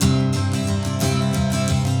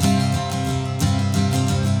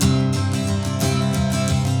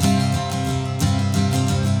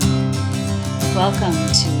Welcome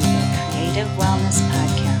to the Creative Wellness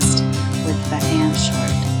Podcast with Beth Ann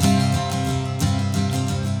Short.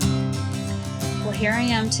 Well, here I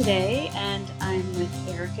am today, and I'm with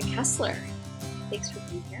Erica Kessler. Thanks for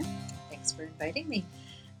being here. Thanks for inviting me.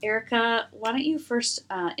 Erica, why don't you first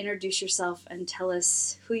introduce yourself and tell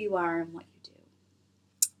us who you are and what you do?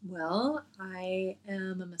 Well, I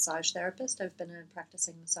am a massage therapist. I've been a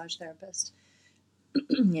practicing massage therapist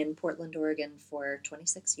in Portland, Oregon for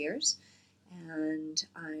 26 years. And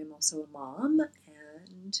I'm also a mom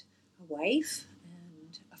and a wife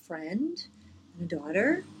and a friend and a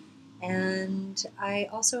daughter. And I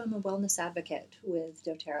also am a wellness advocate with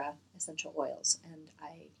doTERRA essential oils. And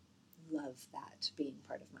I love that being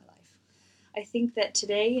part of my life. I think that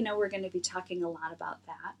today, we're going to be talking a lot about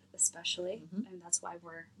that, especially, and that's why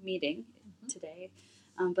we're meeting today.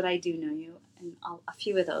 But I do know you in a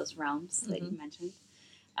few of those realms that you mentioned.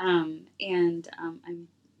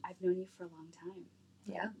 I've known you for a long time.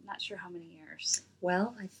 Yeah. I'm not sure how many years.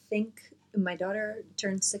 Well, I think my daughter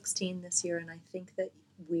turned 16 this year, and I think that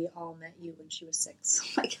we all met you when she was 6. Oh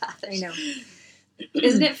my gosh. I know.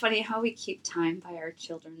 Isn't it funny how we keep time by our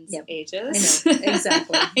children's ages? I know,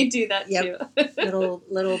 exactly. I do that too.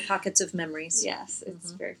 little pockets of memories. Yes,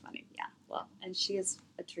 it's very funny. Yeah, well, and she is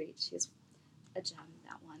a treat. She is a gem,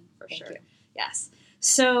 that one, for Thank sure. you. Yes.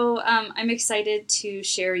 So I'm excited to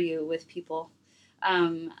share you with people.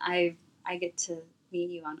 I get to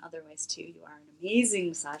meet you on other ways too. You are an amazing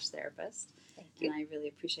massage therapist. Thank you. And I really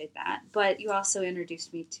appreciate that. But you also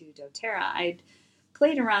introduced me to doTERRA. I'd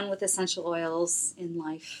played around with essential oils in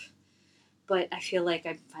life, but I feel like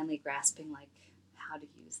I'm finally grasping how to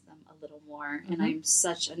use them a little more. And I'm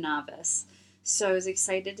such a novice. So I was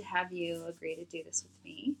excited to have you agree to do this with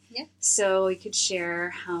me. Yeah. So we could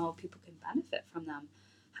share how people can benefit from them.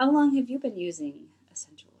 How long have you been using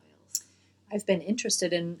essential oils? I've been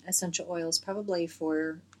interested in essential oils probably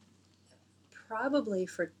for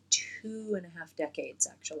 2.5 decades,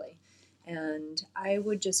 actually. And I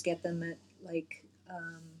would just get them at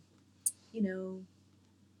new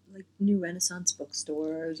Renaissance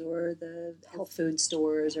bookstores or the health food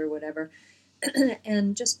stores or whatever.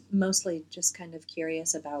 And just mostly just kind of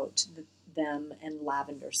curious about them, and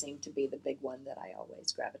lavender seemed to be the big one that I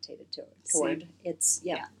always gravitated toward.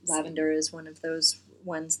 Same. Lavender is one of those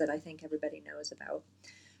ones that I think everybody knows about.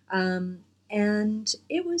 And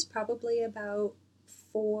it was probably about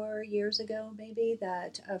 4 years ago, maybe,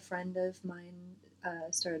 that a friend of mine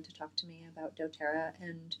started to talk to me about doTERRA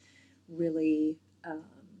and really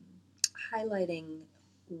highlighting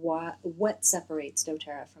what separates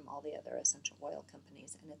doTERRA from all the other essential oil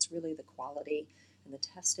companies. And it's really the quality and the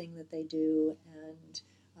testing that they do, and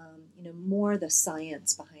more the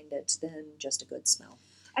science behind it than just a good smell.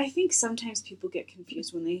 I think sometimes people get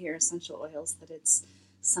confused when they hear essential oils that it's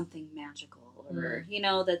something magical or,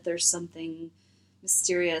 that there's something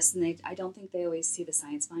mysterious. And I don't think they always see the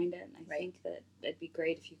science behind it. And I think that it'd be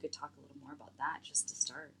great if you could talk a little more about that just to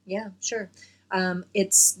start. Yeah, sure.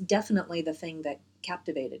 It's definitely the thing that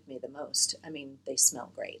captivated me the most. I mean, they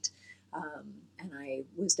smell great. And I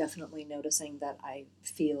was definitely noticing that I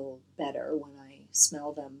feel better when I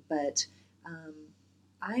smell them. But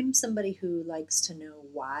I'm somebody who likes to know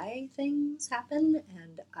why things happen,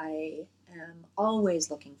 and I am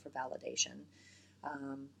always looking for validation.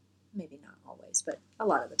 Maybe not always, but a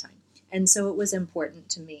lot of the time. And so it was important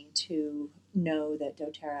to me to know that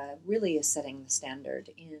doTERRA really is setting the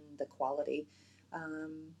standard in the quality.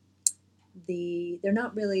 They're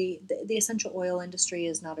not really, the essential oil industry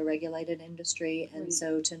is not a regulated industry, and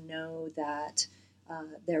so to know that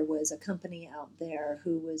there was a company out there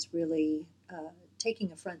who was really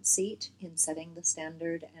taking a front seat in setting the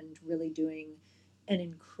standard and really doing an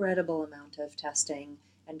incredible amount of testing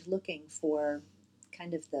and looking for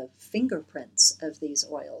kind of the fingerprints of these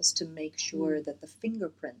oils to make sure that the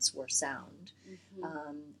fingerprints were sound,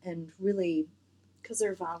 and really, because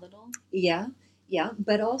they're volatile. Yeah,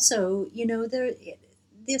 but also, the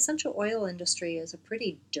essential oil industry is a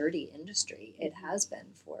pretty dirty industry. It has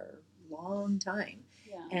been for a long time.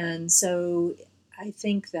 Yeah. And so I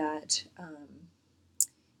think that,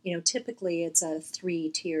 typically it's a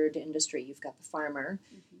 3-tiered industry. You've got the farmer,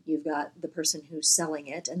 you've got the person who's selling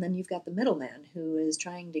it, and then you've got the middleman who is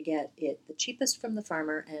trying to get it the cheapest from the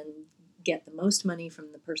farmer and get the most money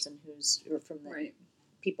from the person from the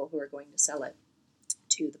people who are going to sell it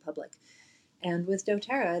to the public. And with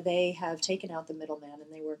doTERRA, they have taken out the middleman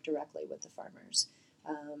and they work directly with the farmers.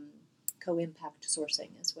 Co-impact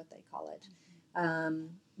sourcing is what they call it.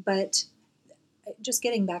 But just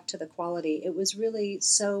getting back to the quality, it was really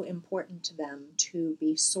so important to them to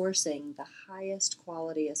be sourcing the highest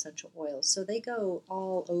quality essential oils. So they go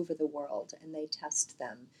all over the world and they test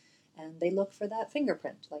them, and they look for that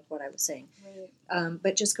fingerprint, like what I was saying. Right.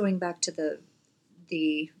 But just going back to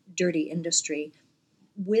the dirty industry,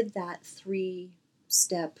 with that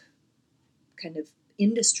 3-step kind of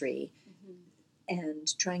industry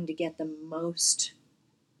and trying to get the most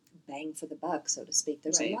bang for the buck, so to speak.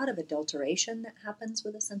 There's Right. a lot of adulteration that happens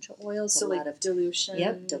with essential oils. So a like lot of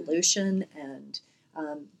dilution. dilution and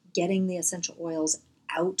getting the essential oils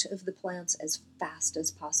out of the plants as fast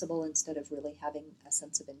as possible instead of really having a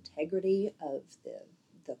sense of integrity of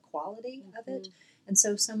the quality of it. And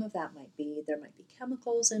so some of that there might be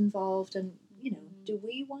chemicals involved, and do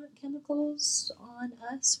we want chemicals on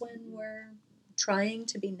us when we're trying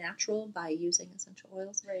to be natural by using essential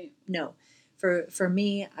oils? Right. No. For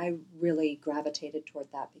me, I really gravitated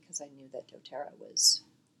toward that because I knew that doTERRA was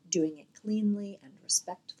doing it cleanly and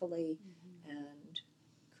respectfully and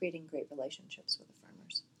creating great relationships with the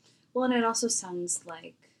farmers. Well, and it also sounds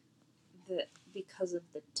like that because of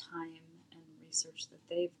the time and research that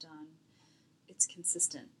they've done, it's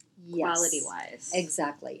consistent quality-wise.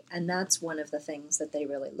 Exactly. And that's one of the things that they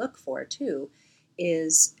really look for, too,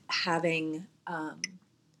 is having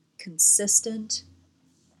consistent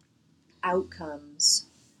outcomes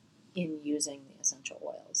in using the essential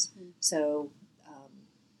oils. So,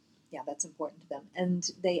 that's important to them. And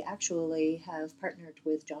they actually have partnered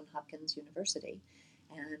with Johns Hopkins University,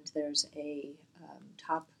 and there's a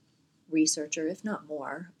top researcher, if not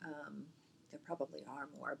more, there probably are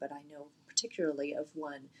more, but I know particularly of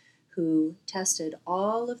one who tested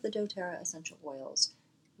all of the doTERRA essential oils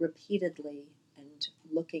repeatedly and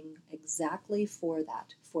looking exactly for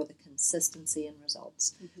that, for the consistency in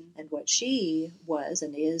results. And what she was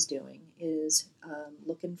and is doing is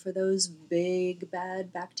looking for those big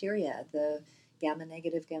bad bacteria, the gamma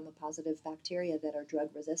negative, gamma positive bacteria that are drug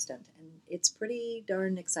resistant. And it's pretty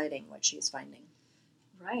darn exciting what she's finding.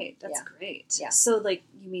 Right, that's great. Yeah. So, like,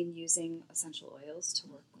 you mean using essential oils to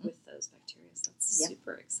work with those bacteria? That's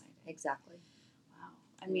super exciting. Exactly. Wow.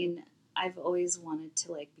 I mean, I've always wanted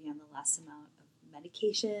to, like, be on the less amount of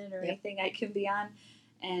medication or anything I can be on.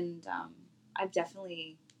 And I've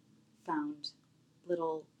definitely found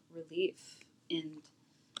little relief in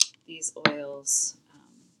these oils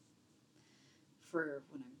for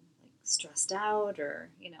when I'm, like, stressed out or,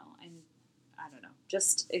 I'm, I don't know,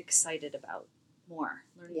 just excited about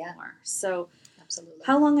learning more. So absolutely.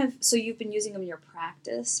 how long so you've been using them in your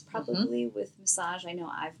practice probably with massage? I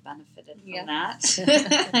know I've benefited from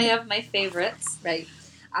that. I have my favorites. Right.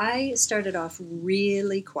 I started off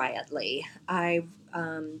really quietly. I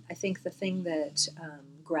think the thing that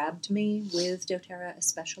grabbed me with doTERRA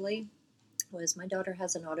especially was my daughter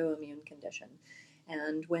has an autoimmune condition.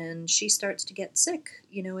 And when she starts to get sick,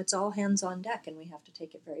 it's all hands on deck and we have to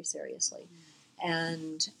take it very seriously.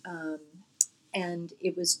 And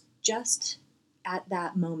it was just at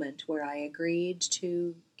that moment where I agreed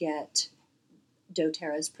to get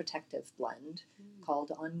doTERRA's protective blend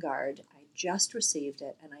called On Guard. I just received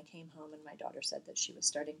it, and I came home, and my daughter said that she was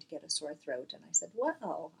starting to get a sore throat. And I said,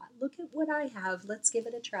 "Well, look at what I have. Let's give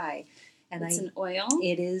it a try." And it's an oil?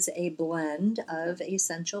 It is a blend of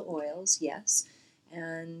essential oils, yes.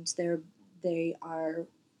 And they are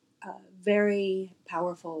very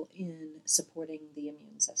powerful in supporting the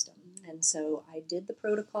immune system. And so I did the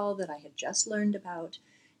protocol that I had just learned about,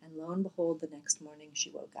 and lo and behold, the next morning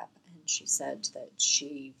she woke up and she said that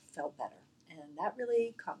she felt better. And that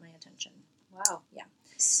really caught my attention. Wow. Yeah.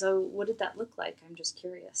 So what did that look like? I'm just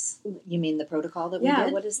curious. You mean the protocol that we did? Yeah,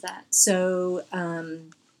 what is that? So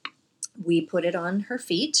we put it on her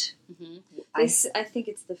feet. I think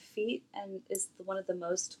it's the feet and is one of the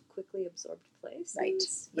most quickly absorbed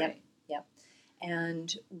places. Right. Yep.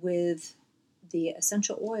 And with the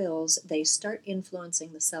essential oils, they start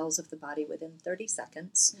influencing the cells of the body within 30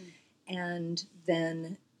 seconds. And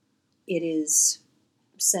then it is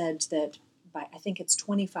said that by, I think it's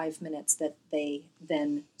 25 minutes that they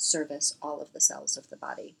then service all of the cells of the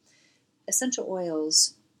body. Essential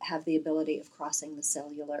oils have the ability of crossing the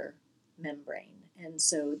cellular membrane. And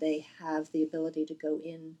so they have the ability to go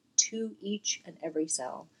into each and every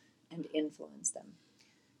cell and influence them.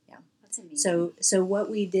 Yeah. That's amazing. So what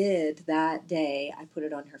we did that day, I put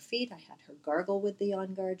it on her feet. I had her gargle with the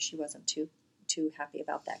On Guard. She wasn't too happy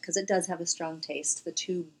about that because it does have a strong taste. The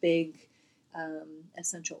two big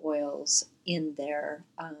essential oils in there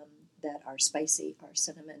that are spicy are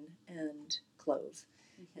cinnamon and clove.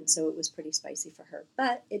 And so it was pretty spicy for her.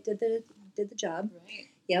 But it did the job. Right.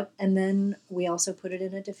 Yep. And then we also put it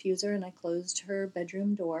in a diffuser, and I closed her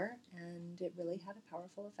bedroom door, and it really had a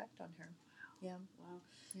powerful effect on her. Yeah. Wow.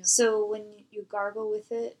 Yeah. So when you gargle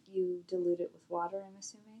with it, you dilute it with water, I'm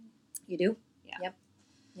assuming? You do? Yeah. Yep.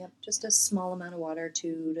 Yep. Just a small amount of water,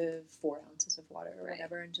 2 to 4 ounces of water or Right.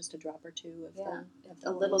 whatever, and just a drop or two of Yeah. the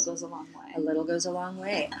A little oils. goes a long way. A little goes a long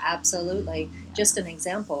way. Absolutely. Yeah. Just an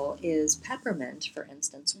example is peppermint, for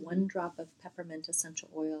instance. Mhm. 1 drop of peppermint essential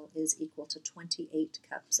oil is equal to 28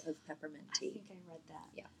 cups of peppermint I tea. think I read that.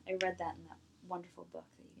 Yeah. I read that in that wonderful book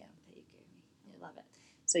that you gave me. I love it.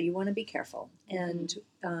 So you want to be careful, and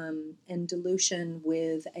dilution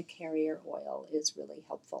with a carrier oil is really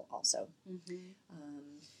helpful also.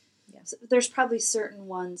 So there's probably certain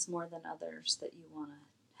ones more than others that you want to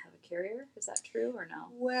have a carrier. Is that true or no?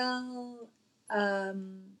 Well,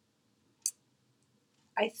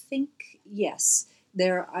 I think yes.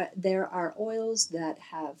 There are oils that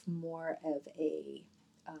have more of a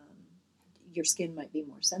your skin might be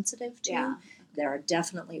more sensitive to. Yeah. There are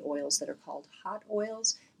definitely oils that are called hot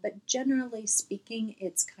oils, but generally speaking,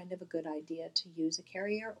 it's kind of a good idea to use a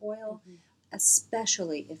carrier oil,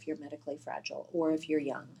 especially if you're medically fragile or if you're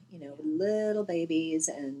young. You know, little babies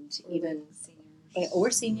and Or even like seniors.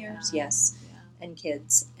 or seniors, yes, Yeah. and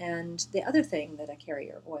kids. And the other thing that a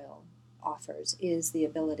carrier oil offers is the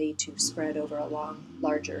ability to spread over a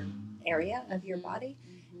larger area of your body.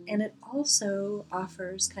 And it also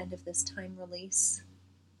offers kind of this time release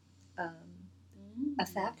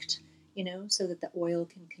effect, you know, so that the oil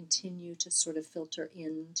can continue to sort of filter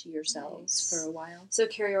into your cells for a while. So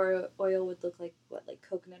carrier oil would look like what, like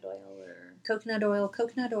coconut oil or? Coconut oil.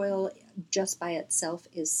 Coconut oil just by itself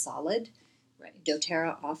is solid. Right.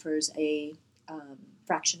 doTERRA offers a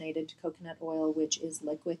fractionated coconut oil, which is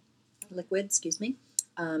liquid. Excuse me.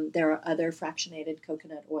 There are other fractionated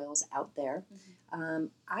coconut oils out there.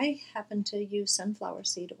 I happen to use sunflower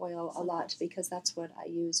seed oil a lot because that's what I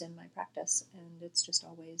use in my practice, and it's just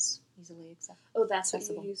always easily accessible. Oh, that's what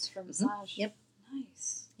you use for massage. Yep.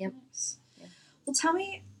 Nice. Yep. Nice. Yeah. Well, tell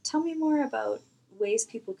me more about ways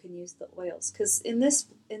people can use the oils, because in this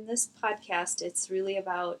podcast, it's really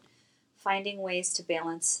about finding ways to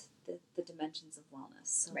balance the dimensions of wellness.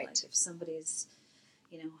 So, Right. like if somebody's,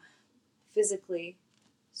 physically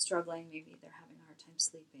struggling, maybe they're having a hard time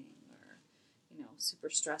sleeping or, super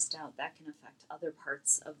stressed out, that can affect other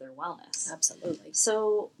parts of their wellness. Absolutely.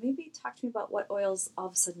 So maybe talk to me about what oils all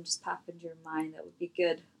of a sudden just pop into your mind that would be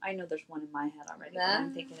good. I know there's one in my head already, but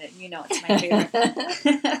I'm thinking that it's my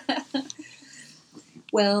favorite.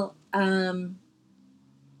 Well,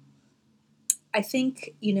 I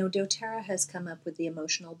think, doTERRA has come up with the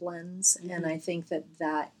emotional blends, and I think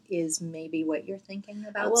that is maybe what you're thinking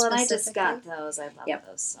about. Well, and I just got those. I love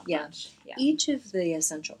those so much. Yeah. Each of the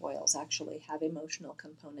essential oils actually have emotional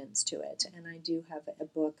components to it, and I do have a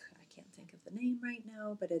book. I can't think of the name right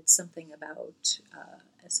now, but it's something about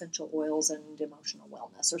essential oils and emotional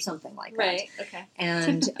wellness or something like that. Right, okay.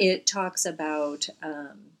 And it talks about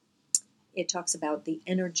the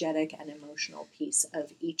energetic and emotional piece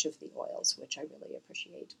of each of the oils, which I really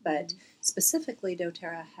appreciate. But specifically,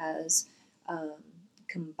 doTERRA has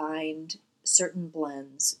combined certain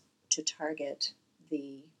blends to target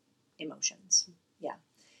the emotions. Yeah.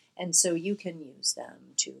 And so you can use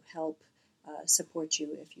them to help support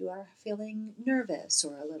you if you are feeling nervous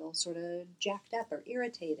or a little sort of jacked up or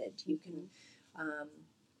irritated. You can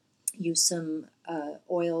use some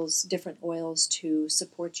different oils to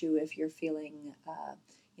support you if you're feeling,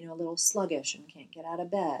 a little sluggish and can't get out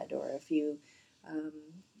of bed, or if you,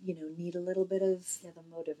 need a little bit of the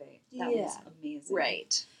motivate. That was amazing.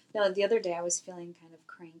 Right. No, the other day I was feeling kind of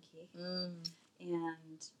cranky, and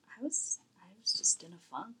I was just in a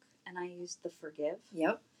funk, and I used the Forgive.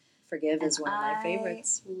 Yep. Forgive is one of my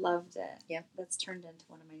favorites. Loved it. Yep. That's turned into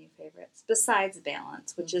one of my new favorites. Besides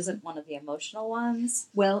Balance, which isn't one of the emotional ones.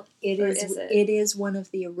 Well, it is. Is it? It is one of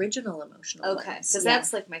the original emotional ones. Okay, because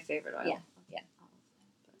that's like my favorite oil. Yeah.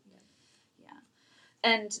 Yeah.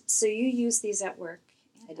 And so you use these at work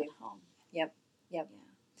and at home. Yep. Yeah.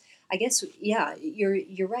 I guess,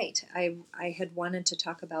 you're right. I had wanted to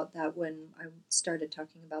talk about that when I started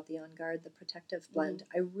talking about the On Guard, the protective blend.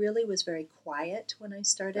 I really was very quiet when I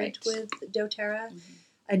started with doTERRA.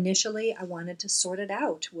 Initially, I wanted to sort it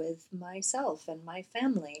out with myself and my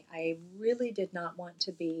family. I really did not want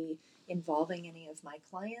to be involving any of my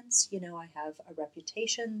clients. I have a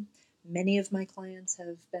reputation. Many of my clients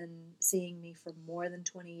have been seeing me for more than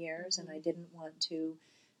 20 years, and I didn't want to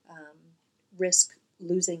risk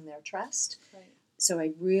losing their trust. Right. So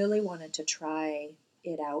I really wanted to try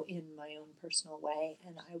it out in my own personal way,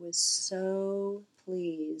 and I was so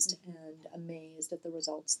pleased and amazed at the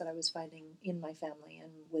results that I was finding in my family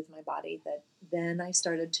and with my body, that then I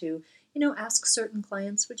started to, ask certain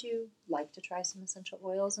clients, would you like to try some essential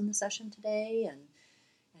oils in the session today? And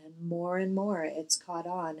more it's caught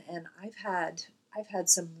on. And I've had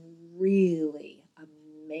some really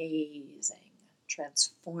amazing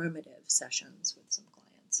transformative sessions with some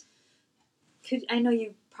clients. I know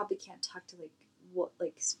you probably can't talk to what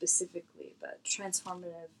specifically, but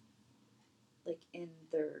transformative, in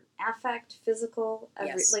their affect, physical,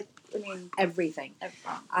 Yes. everything.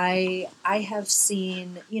 Everything. I have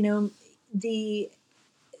seen, the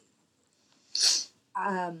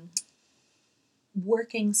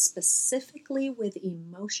working specifically with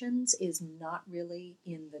emotions is not really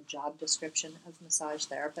in the job description of massage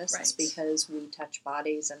therapists, Right. because we touch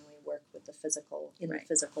bodies and we work with the physical in Right. the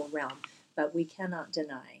physical realm. But we cannot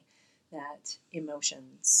deny that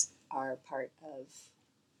emotions are part of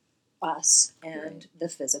us and Right. the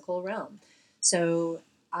physical realm. So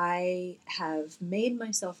I have made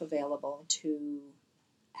myself available to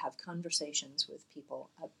have conversations with people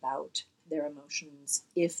about their emotions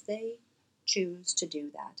if they choose to do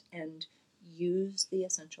that and use the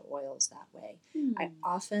essential oils that way. I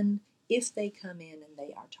often, if they come in and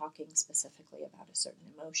they are talking specifically about a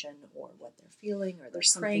certain emotion or what they're feeling, or they're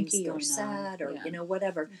cranky or sad or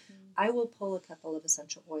whatever, I will pull a couple of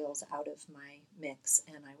essential oils out of my mix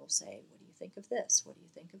and I will say, what do you think of this? What do you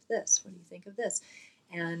think of this? What do you think of this?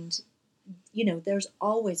 And there's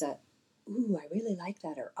always a, ooh, I really like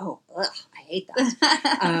that, or oh, ugh, I hate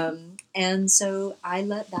that. And so I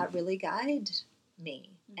let that really guide me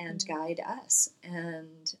and guide us.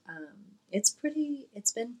 And it's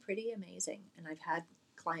been pretty amazing. And I've had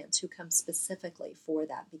clients who come specifically for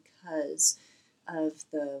that because of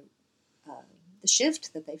the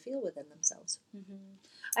shift that they feel within themselves.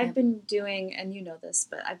 I've been doing, and you know this,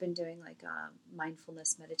 but I've been doing a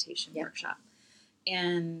mindfulness meditation workshop.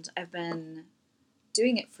 And I've been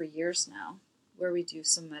doing it for years now, where we do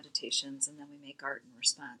some meditations and then we make art in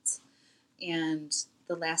response. And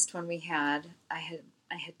the last one we had, I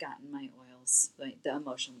had gotten my oils, the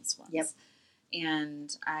emotions ones. Yep.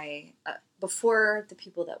 And I before the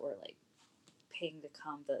people that were paying to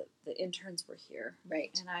come, the interns were here.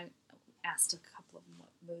 Right. And I asked a couple of them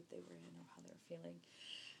what mood they were in or how they were feeling.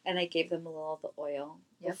 And I gave them a little of the oil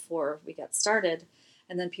before we got started.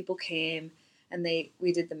 And then people came and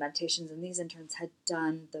we did the meditations, and these interns had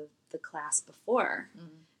done the class before.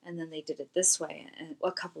 And then they did it this way, and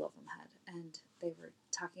a couple of them had. And they were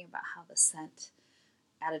talking about how the scent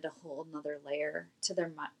added a whole another layer to their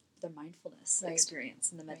mindfulness experience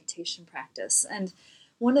and the meditation practice. And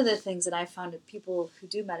one of the things that I found that people who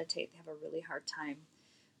do meditate, they have a really hard time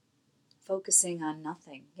focusing on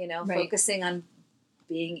nothing, focusing on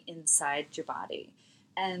being inside your body.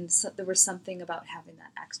 And so there was something about having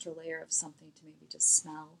that extra layer of something to maybe just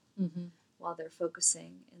smell while they're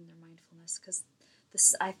focusing in their mindfulness.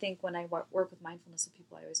 Because I think when I work with mindfulness with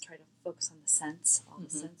people, I always try to focus on the sense, all the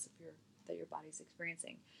sense of that your body's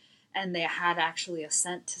experiencing. And they had actually a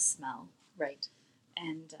scent to smell. Right.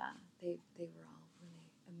 And they were all really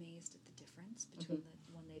amazed at the difference between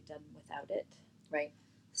the one they'd done without it. Right.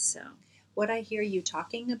 So what I hear you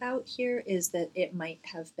talking about here is that it might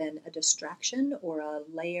have been a distraction or a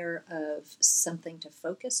layer of something to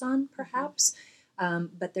focus on, perhaps.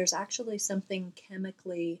 But there's actually something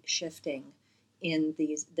chemically shifting in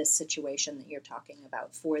this situation that you're talking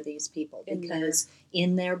about for these people, because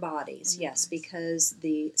in their bodies, yes, because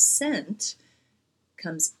the scent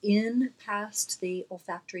comes in past the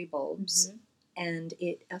olfactory bulbs. And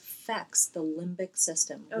it affects the limbic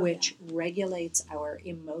system, which regulates our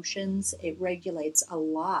emotions. It regulates a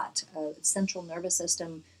lot of central nervous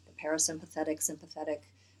system, the parasympathetic, sympathetic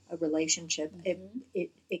relationship.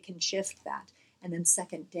 It can shift that. And then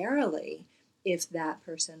secondarily, if that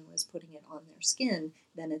person was putting it on their skin,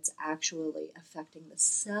 then it's actually affecting the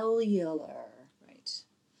cellular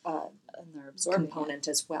and they're absorbing component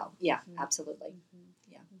as well. Yeah, absolutely.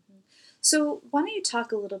 Yeah. So why don't you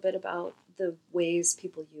talk a little bit about the ways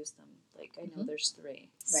people use them? I know there's 3.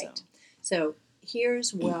 Right. So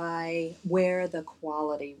here's where the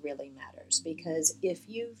quality really matters, because if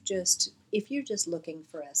you're just looking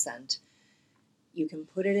for a scent, you can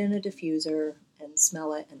put it in a diffuser and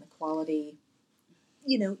smell it, and the quality,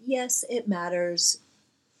 yes, it matters,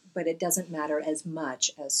 but it doesn't matter as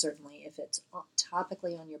much as certainly if it's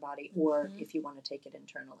topically on your body or if you want to take it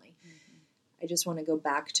internally. I just want to go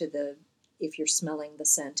back to if you're smelling the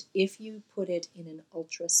scent, if you put it in an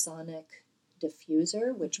ultrasonic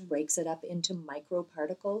diffuser, which breaks it up into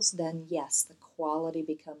microparticles, then yes, the quality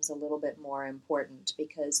becomes a little bit more important,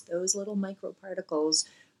 because those little microparticles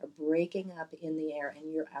are breaking up in the air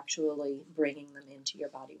and you're actually bringing them into your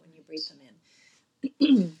body when you breathe them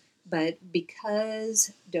in. But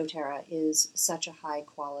because doTERRA is such a high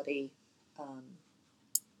quality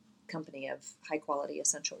company of high quality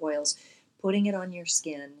essential oils, putting it on your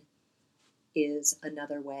skin is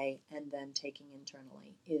another way, and then taking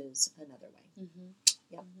internally is another way. Mm-hmm.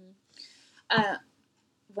 Yep. Mm-hmm.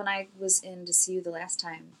 When I was in to see you the last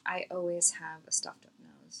time, I always have a stuffed up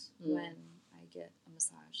nose when I get a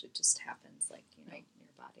massage. It just happens, like, right. Your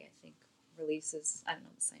body, I think, releases, I don't know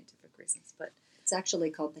the scientific reasons, but it's actually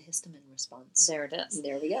called the histamine response. There it is.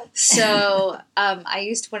 There we go. So I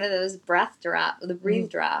used one of those the breathe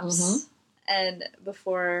drops, and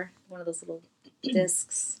before one of those little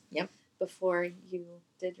discs. Yep. Before you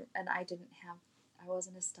did, and I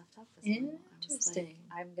wasn't as stuffed up as normal. Interesting.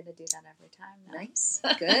 I'm going to do that every time now. Nice.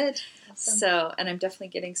 Good. Awesome. So, and I'm definitely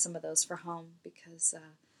getting some of those for home because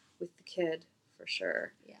with the kid, for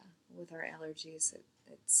sure. Yeah. With our allergies,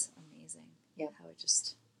 it's amazing. Yeah. How it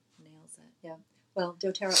just nails it. Yeah. Well,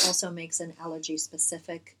 doTERRA also makes an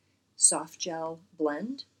allergy-specific soft gel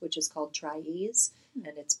blend, which is called Tri-Ease,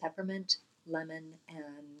 and it's peppermint, lemon,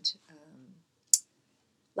 and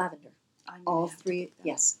lavender. All three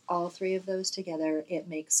of those together, it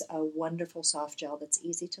makes a wonderful soft gel that's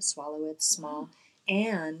easy to swallow. It's small,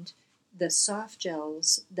 and the soft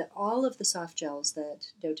gels, all of the soft gels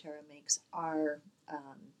that doTERRA makes are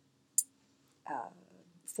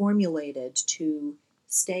formulated to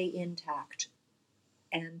stay intact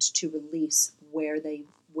and to release where they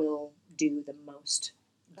will do the most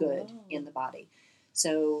good in the body.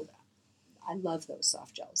 So I love those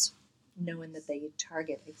soft gels, knowing that they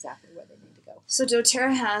target exactly where they need to go. So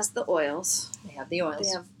doTERRA has the oils. They have the oils. They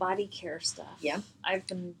have body care stuff. Yeah. I've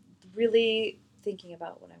been really thinking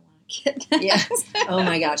about what I want to get. Yeah. Oh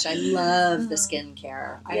my gosh, I love the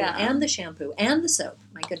skincare. And the shampoo and the soap.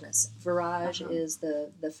 My goodness. Virage is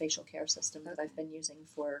the facial care system that I've been using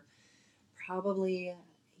for probably a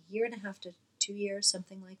year and a half to 2 years,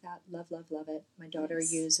 something like that. Love, love, love it. My daughter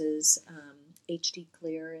uses HD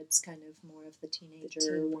Clear. It's kind of more of the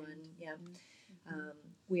teenager one. Yeah.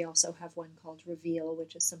 We also have one called Reveal,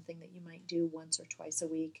 which is something that you might do once or twice a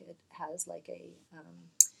week. It has like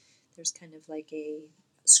there's kind of like a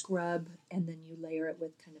scrub, and then you layer it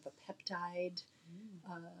with kind of a peptide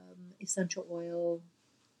essential oil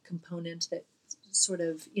component that sort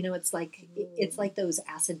of, it's like those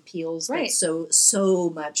acid peels, right? But so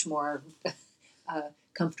much more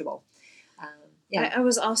comfortable. I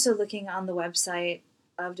was also looking on the website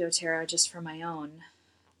of doTERRA just for my own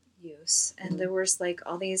use, and there was like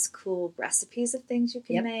all these cool recipes of things you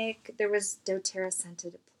can make. There was doTERRA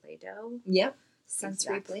scented Play-Doh. Yep.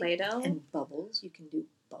 Sensory Play-Doh. And bubbles. You can do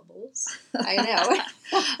bubbles. I know.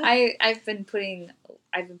 I've been putting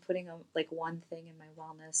like one thing in my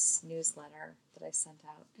wellness newsletter that I sent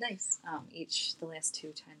out. Nice. The last 2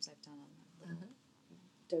 times I've done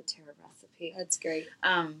a doTERRA recipe. That's great.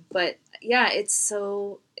 But yeah, it's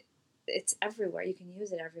everywhere. You can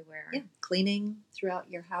use it everywhere. Yeah. Cleaning throughout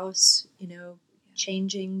your house,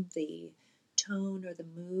 changing the tone or the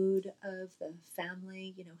mood of the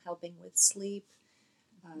family, helping with sleep,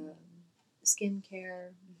 skincare,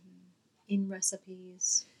 in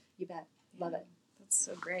recipes. You bet. Love it. That's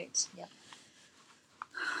so great. Yeah.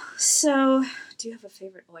 So, do you have a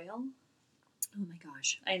favorite oil? Oh my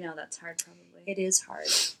gosh. I know that's hard probably. It is hard.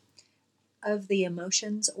 Of the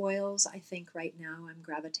emotions oils, I think right now I'm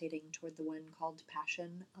gravitating toward the one called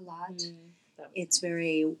Passion a lot. It's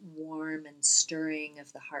very warm and stirring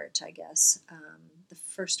of the heart, I guess. The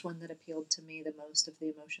first one that appealed to me the most of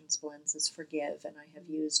the emotions blends is Forgive, and I have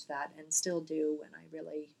used that and still do when I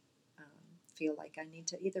really feel like I need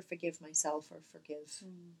to either forgive myself or forgive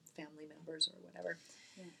family members or whatever.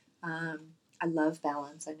 Yeah. I love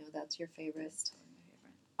Balance. I know that's your favorite. That's totally my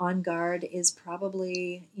favorite. On Guard is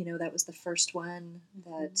probably, that was the first one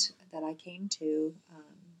that I came to,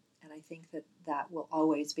 and I think that will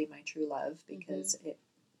always be my true love because it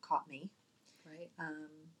caught me. Right.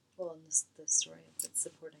 Well, and the story of it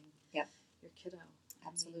supporting your kiddo.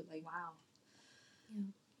 Absolutely. Wow.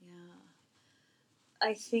 Yeah.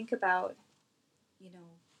 I think about,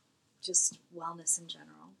 just wellness in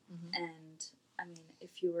general. And, I mean,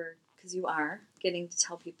 if you were, because you are getting to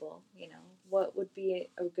tell people, what would be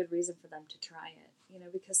a good reason for them to try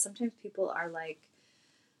it? Because sometimes people are like,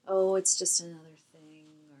 oh, it's just another thing,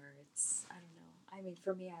 or it's, I don't know. I mean,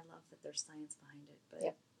 for me, I love that there's science behind it,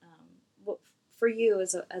 but what for you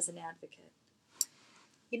as an advocate?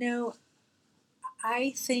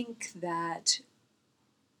 I think that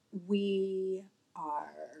we are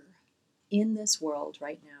in this world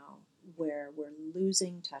right now where we're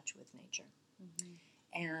losing touch with nature.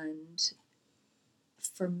 And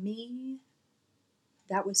for me,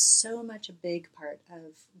 that was so much a big part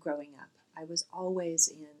of growing up. I was always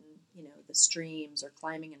in, the streams or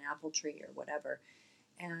climbing an apple tree or whatever.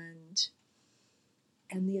 And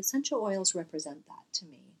the essential oils represent that to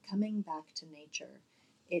me. Coming back to nature,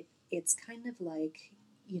 it's kind of like,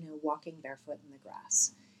 walking barefoot in the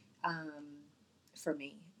grass. For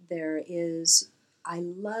me, I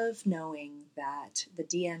love knowing that the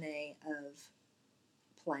DNA of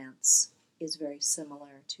plants is very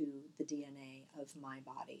similar to the DNA of my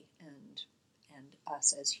body and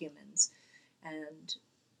us as humans. And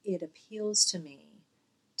it appeals to me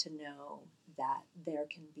to know that there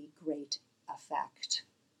can be great effect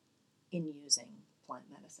in using plant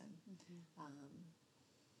medicine.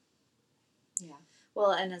 Yeah.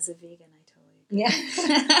 Well, and as a vegan, I totally agree. Yeah.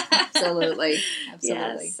 Absolutely.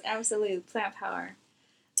 Yes, absolutely. Plant power.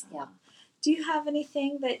 Yeah. Do you have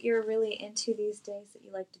anything that you're really into these days that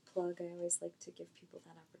you like to plug? I always like to give people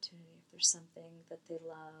that opportunity if there's something that they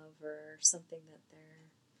love or something that they're...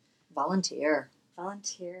 Volunteer.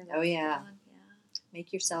 Volunteer. Oh, yeah. Fun. Yeah.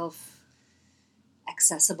 Make yourself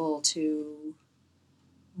accessible to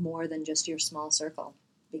more than just your small circle,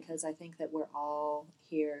 because I think that we're all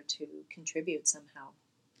here to contribute somehow.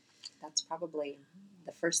 That's probably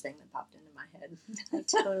the first thing that popped into my head. I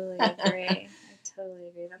totally agree.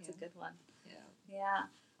 That's a good one. Yeah.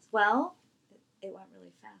 Well, it went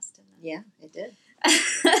really fast, didn't it? Yeah, it did.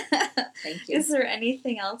 Thank you. Is there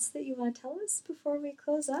anything else that you want to tell us before we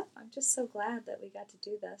close up? I'm just so glad that we got to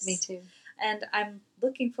do this. Me too. And I'm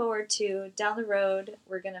looking forward to, down the road,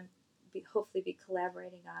 we're going to hopefully be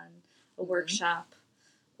collaborating on a workshop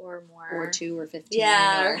or more. Or 2 or 15.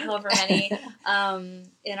 Yeah, or however many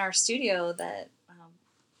in our studio that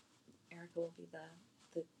Erica will be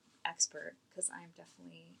the expert, because I'm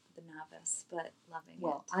definitely the novice, but loving it.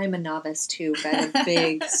 Well, I'm a novice too, by the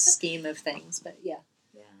big scheme of things, but yeah.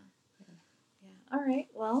 Yeah. All right.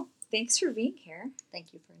 Well, thanks for being here.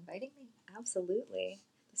 Thank you for inviting me. Absolutely.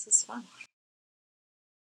 This was fun.